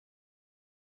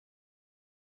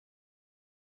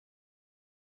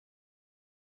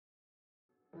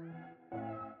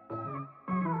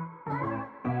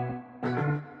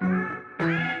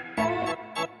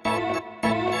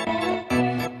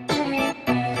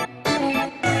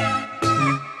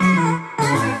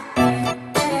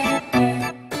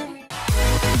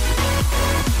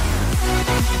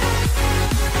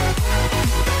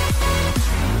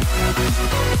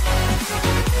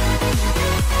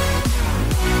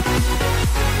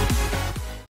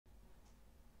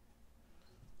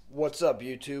What's up,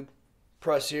 YouTube?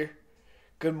 Press here.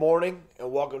 Good morning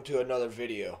and welcome to another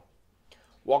video.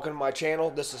 Welcome to my channel.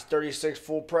 This is 36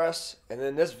 Full Press, and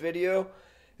in this video,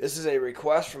 this is a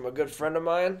request from a good friend of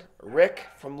mine, Rick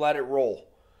from Let It Roll.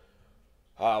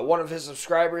 One of his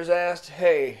subscribers asked,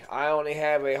 "Hey, I only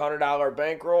have a $100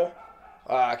 bankroll.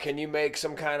 Can you make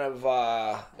some kind of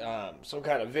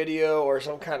video or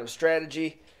some kind of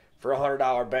strategy for a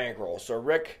 $100 bankroll?" So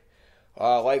Rick,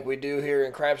 like we do here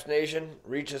in Craps Nation,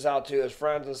 reaches out to his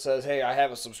friends and says, "Hey, I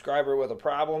have a subscriber with a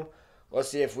problem. Let's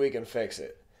see if we can fix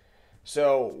it."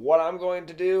 So what I'm going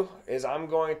to do is I'm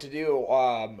going to do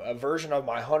a version of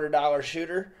my $100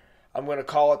 shooter. I'm going to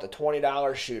call it the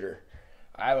 $20 shooter.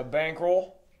 I have a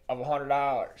bankroll of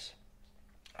 $100.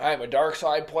 I am a dark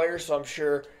side player, so I'm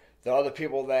sure the other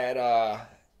people that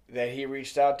he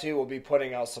reached out to will be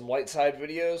putting out some light side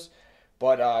videos.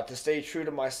 But to stay true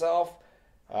to myself,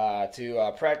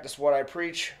 to practice what I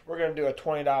preach, we're going to do a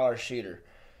 $20 shooter.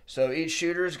 So each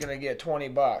shooter is going to get 20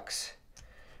 bucks.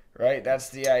 Right? That's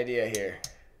the idea here.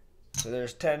 So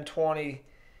there's 10, 20,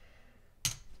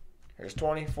 there's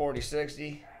 20, 40,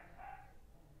 60,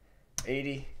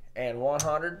 80, and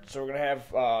 100. So we're going to have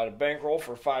the bankroll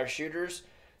for 5 shooters.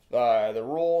 The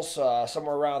rolls,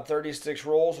 somewhere around 36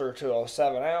 rolls or to a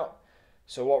 7 out.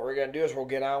 So what we're going to do is we'll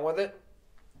get on with it.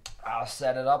 I'll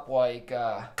set it up like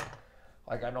I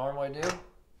normally do.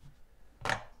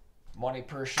 Money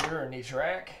per shooter in each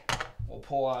rack. We'll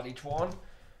pull out each one.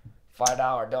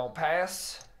 $5 don't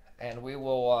pass, and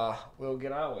we'll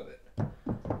get on with it.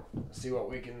 See what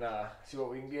we can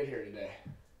get here today.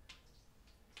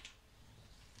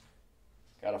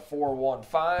 Got a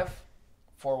 415.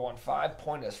 415.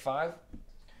 Point is 5.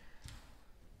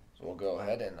 So we'll go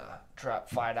ahead and drop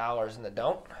 $5 in the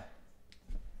don't.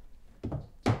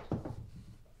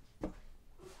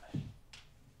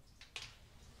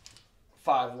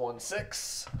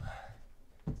 516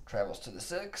 travels to the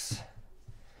 6.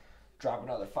 Drop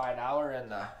another $5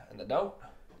 in the don't.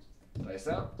 Place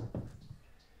out.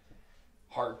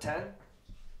 Hard 10.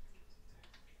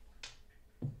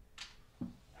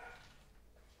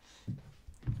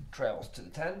 Travels to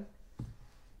the 10.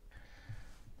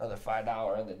 Another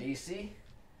 $5 in the DC.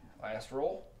 Last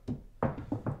roll.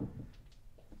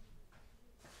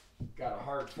 Got a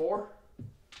hard 4.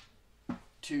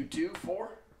 2, 2, 4.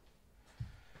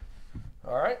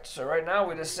 Alright, so right now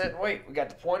we just sit and wait. We got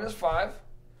the point is 5.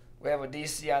 We have a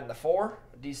DC on the 4,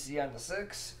 a DC on the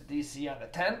 6, a DC on the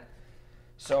 10.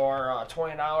 So our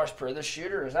 $20 per this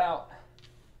shooter is out.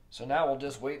 So now we'll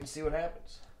just wait and see what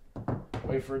happens.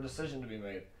 Wait for a decision to be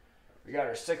made. We got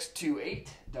our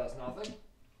 628, does nothing.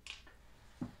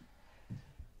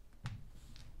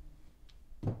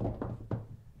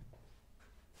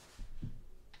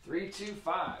 Three, 2,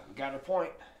 5. We got our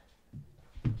point.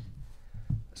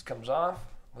 This comes off.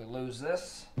 We lose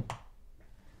this.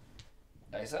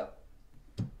 Dice up.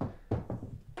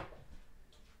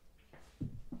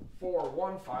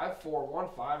 415,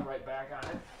 415, right back on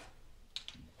it.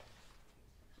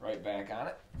 Right back on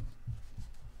it.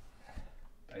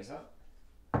 Dice up.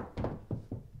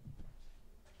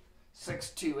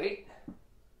 628.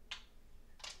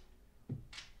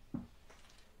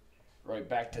 Right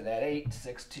back to that 8,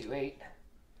 628.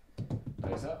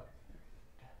 Dice up.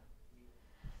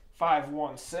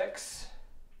 516.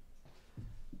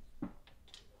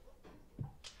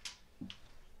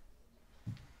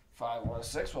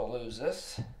 516, we'll lose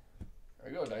this. There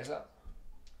we go, dice up.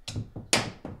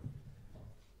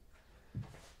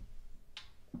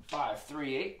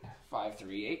 538,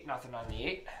 538, nothing on the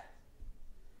 8.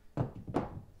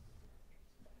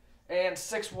 And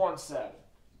 617.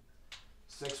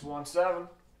 617.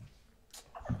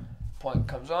 Point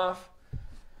comes off.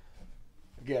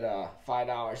 We get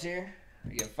 $5 here.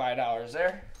 We get $5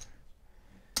 there.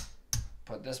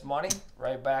 Put this money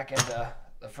right back into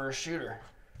the first shooter.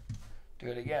 Do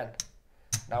it again.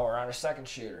 Now we're on our second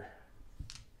shooter.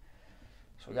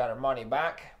 So we got our money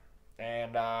back.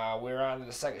 And we're on to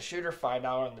the second shooter. $5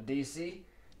 on the DC.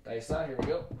 Dice out. Here we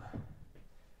go.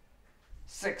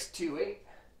 628.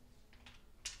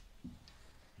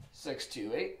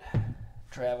 628.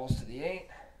 Travels to the 8.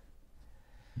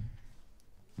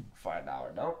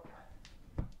 $5 don't.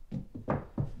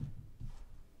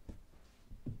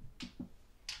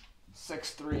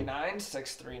 639,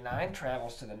 639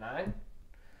 travels to the 9.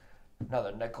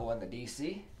 Another nickel in the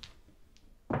DC.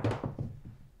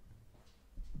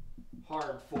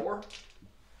 Hard 4.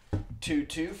 2,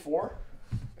 2, 4.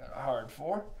 Got a hard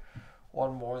 4.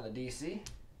 One more in the DC.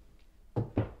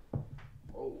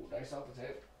 Oh, dice off the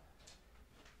table.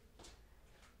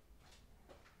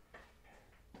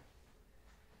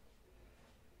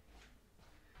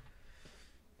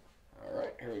 All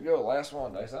right, here we go. Last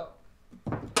one, dice up.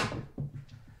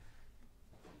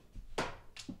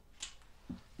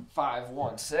 5,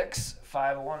 1, 6.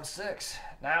 5, 1, 6.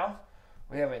 Now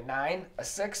we have a 9, a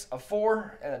 6, a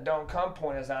 4, and a don't come.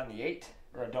 Point is on the 8,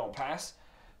 or a don't pass.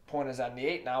 Point is on the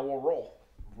 8. Now we'll roll.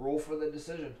 Roll for the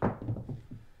decision.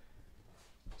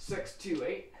 6, 2,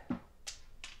 8.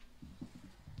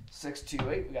 6, 2,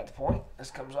 8. We got the point. This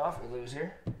comes off. We lose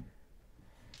here.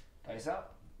 Dice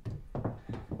up.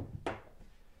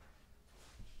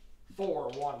 4,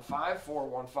 1, 5. 4,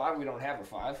 1, 5. We don't have a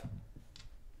 5.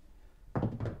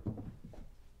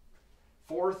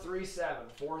 4, 3, 7.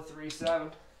 4, 3,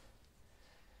 7.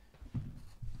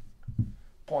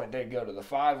 Point did go to the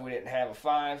 5. We didn't have a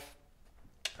 5.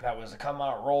 That was a come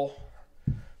out roll.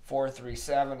 4, 3,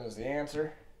 7 is the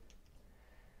answer.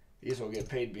 These will get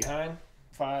paid behind.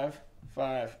 5,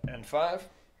 5, and 5.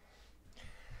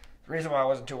 The reason why I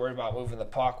wasn't too worried about moving the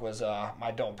puck was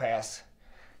my don't pass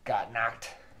got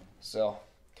knocked. So,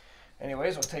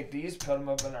 anyways, we'll take these, put them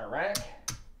up in our rack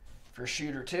for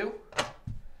shooter 2.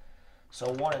 So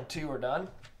 1 and 2 are done.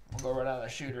 We'll go right on to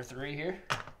shooter 3 here.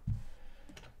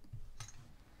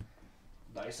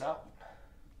 Dice up.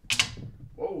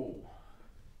 Whoa.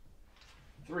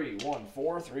 3, 1,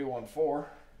 4. 3, 1, 4.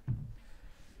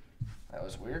 That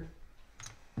was weird.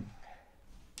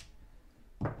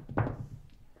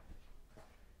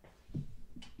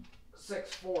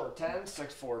 Six, 4, 10.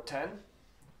 6, 4, 10.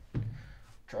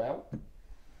 Travel.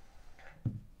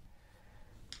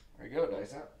 There you go,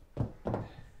 dice up.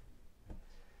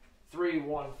 3,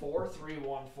 1, 4. 3,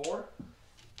 1, 4.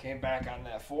 Came back on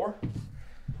that 4.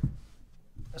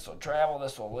 This will travel,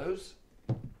 this will lose.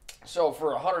 So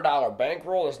for a $100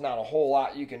 bankroll, there's not a whole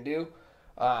lot you can do.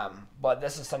 But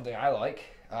this is something I like.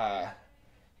 You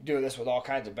do this with all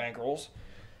kinds of bankrolls.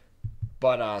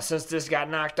 But since this got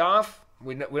knocked off,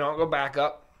 we don't go back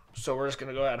up. So we're just going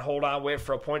to go ahead and hold on, wait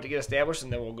for a point to get established,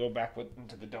 and then we'll go back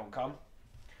into the don't come.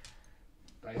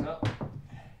 Dice up.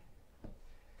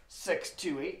 6,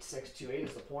 2, 8. 6, 2, 8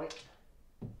 is the point.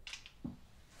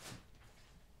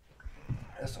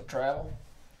 This will travel.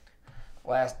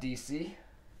 Last DC.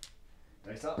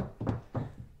 Dice up.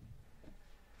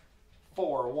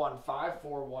 4, 1, 5.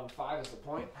 4, 1, 5 is the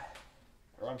point.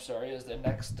 Or I'm sorry, is the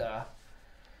next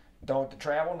don't to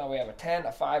travel. Now we have a 10,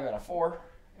 a 5, and a 4.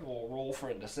 And we'll roll for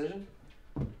a decision.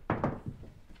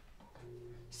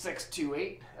 6, 2,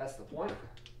 8. That's the point.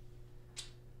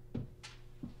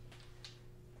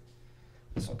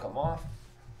 This will come off.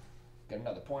 Get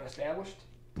another point established.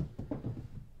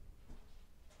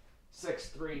 6,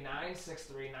 3, 9. 6,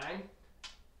 3,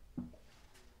 9.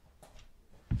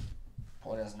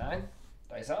 Point is 9.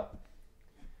 Dice up.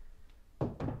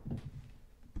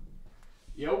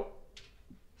 Yo.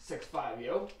 6, 5,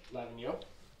 yo. 11, yo.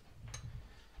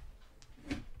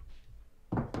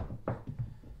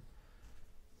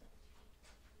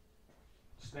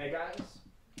 Snake eyes.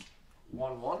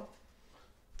 1, 1.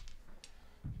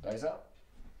 Dice up.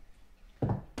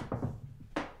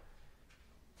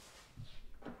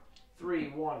 3,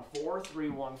 1, 4. 3,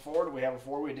 1, 4. Do we have a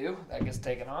 4? We do. That gets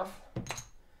taken off.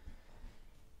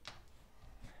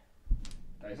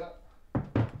 Dice up.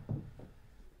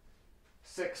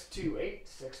 6, 2, 8.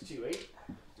 6, 2, 8.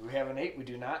 Do we have an 8? We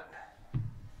do not.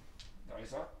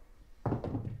 Dice up.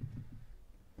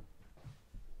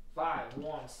 5,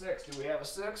 1, 6. Do we have a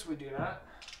 6? We do not.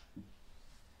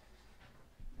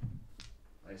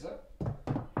 Dice up.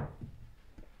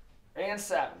 And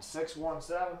 7. 6, 1,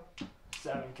 7.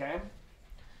 7 came.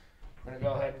 We're going to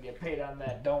go ahead and get paid on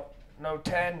that. No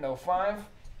 10, no 5.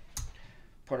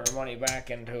 Put our money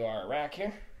back into our rack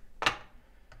here.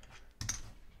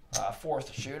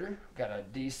 Fourth shooter. Got a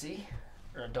DC,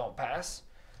 or a don't pass.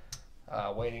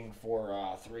 Waiting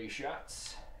for 3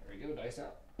 shots. There we go, dice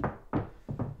out.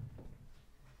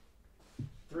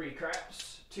 3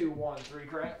 craps. 2, 1, 3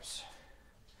 craps.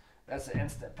 That's the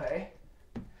instant pay.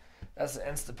 That's the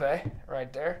instant pay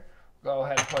right there. Go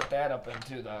ahead and put that up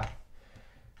into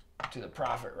the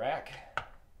profit rack.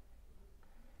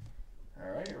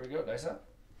 All right, here we go, dice up.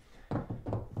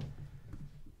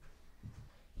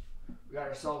 We got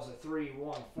ourselves a 3,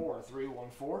 1, 4. 3, 1,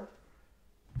 4.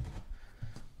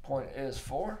 Point is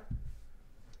 4.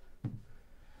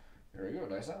 There we go,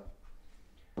 dice up.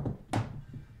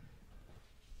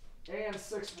 And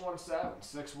 617.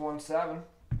 617.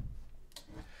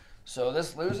 So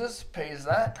this loses, pays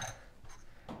that.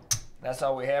 That's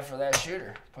all we have for that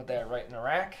shooter. Put that right in the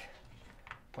rack.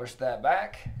 Push that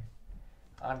back.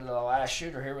 Onto the last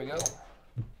shooter. Here we go.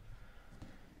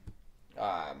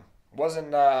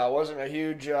 Wasn't a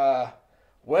huge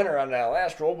winner on that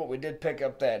last roll, but we did pick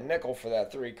up that nickel for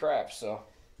that 3 craps. So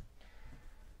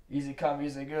easy come,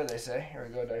 easy go, they say. Here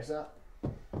we go, dice up.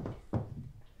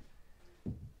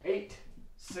 8,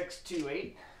 6, 2,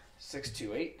 8, 6,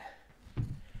 2, 8.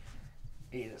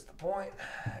 8 is the point.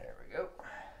 There we go.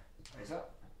 Dice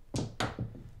up.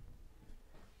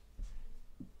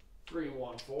 3,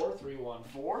 1, 4, 3, 1,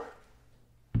 4.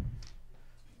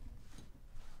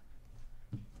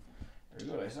 There we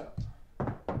go, dice up.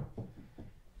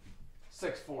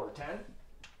 6, 4, 10.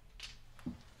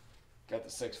 Got the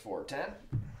 6, 4, 10.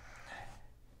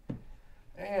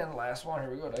 And last one,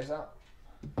 here we go, dice up.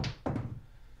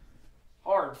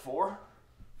 Hard 4.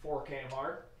 4 cam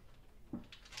hard.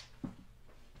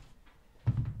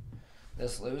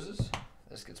 This loses.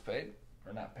 This gets paid.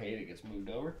 Or not paid, it gets moved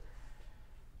over.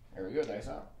 There we go, dice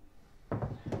up.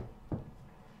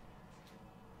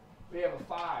 We have a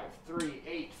 5, 3,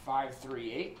 8, 5,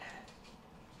 3, 8.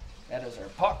 That is our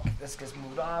puck. This gets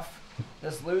moved off.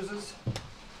 This loses.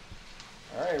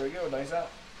 All right, here we go, dice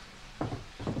up.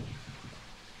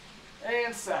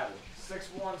 And 7. 6,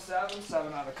 1, 7.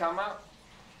 7 on the come out.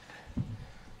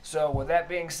 So with that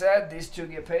being said, these two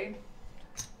get paid.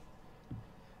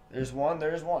 There's one,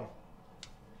 there's one.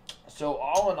 So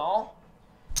all in all,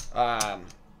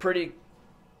 pretty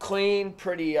clean,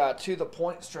 pretty to the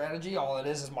point strategy. All it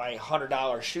is my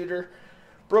 $100 shooter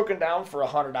broken down for a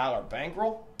 $100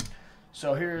 bankroll.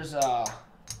 So here's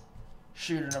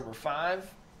shooter number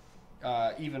 5,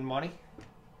 even money.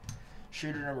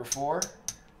 Shooter number 4,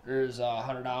 there's a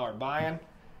 $100 buy-in,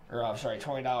 or I'm sorry,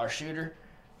 $20 shooter,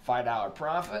 $5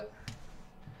 profit.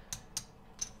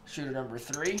 Shooter number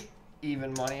 3,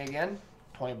 even money again,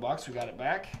 20 bucks, we got it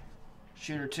back.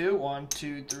 Shooter 2, 1,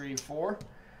 2, 3, 4.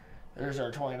 There's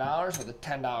our $20 with a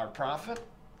 $10 profit.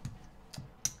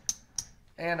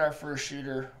 And our first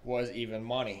shooter was even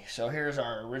money. So here's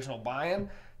our original buy-in,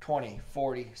 20,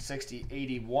 40, 60,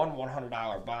 81,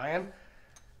 $100 buy-in.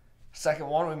 Second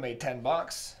one, we made 10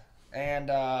 bucks. And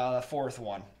the fourth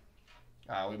one,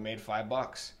 we made 5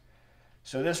 bucks.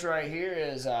 So this right here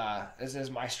is this is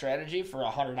my strategy for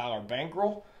a $100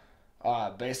 bankroll.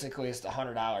 Basically, it's the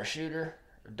 $100 shooter.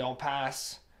 Don't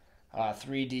pass.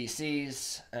 3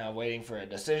 DCs, waiting for a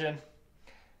decision,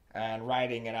 and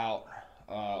riding it out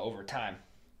over time.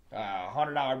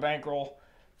 $100 bankroll,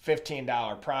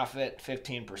 $15 profit,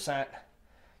 15%,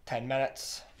 10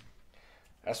 minutes.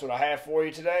 That's what I have for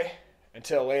you today.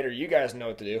 Until later, you guys know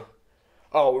what to do.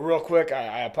 Oh, real quick,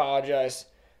 I apologize.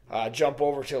 Jump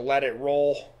over to Let It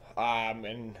Roll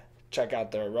and check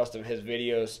out the rest of his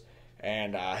videos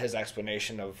and his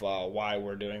explanation of why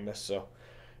we're doing this. So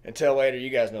until later, you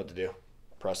guys know what to do.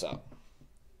 Press out.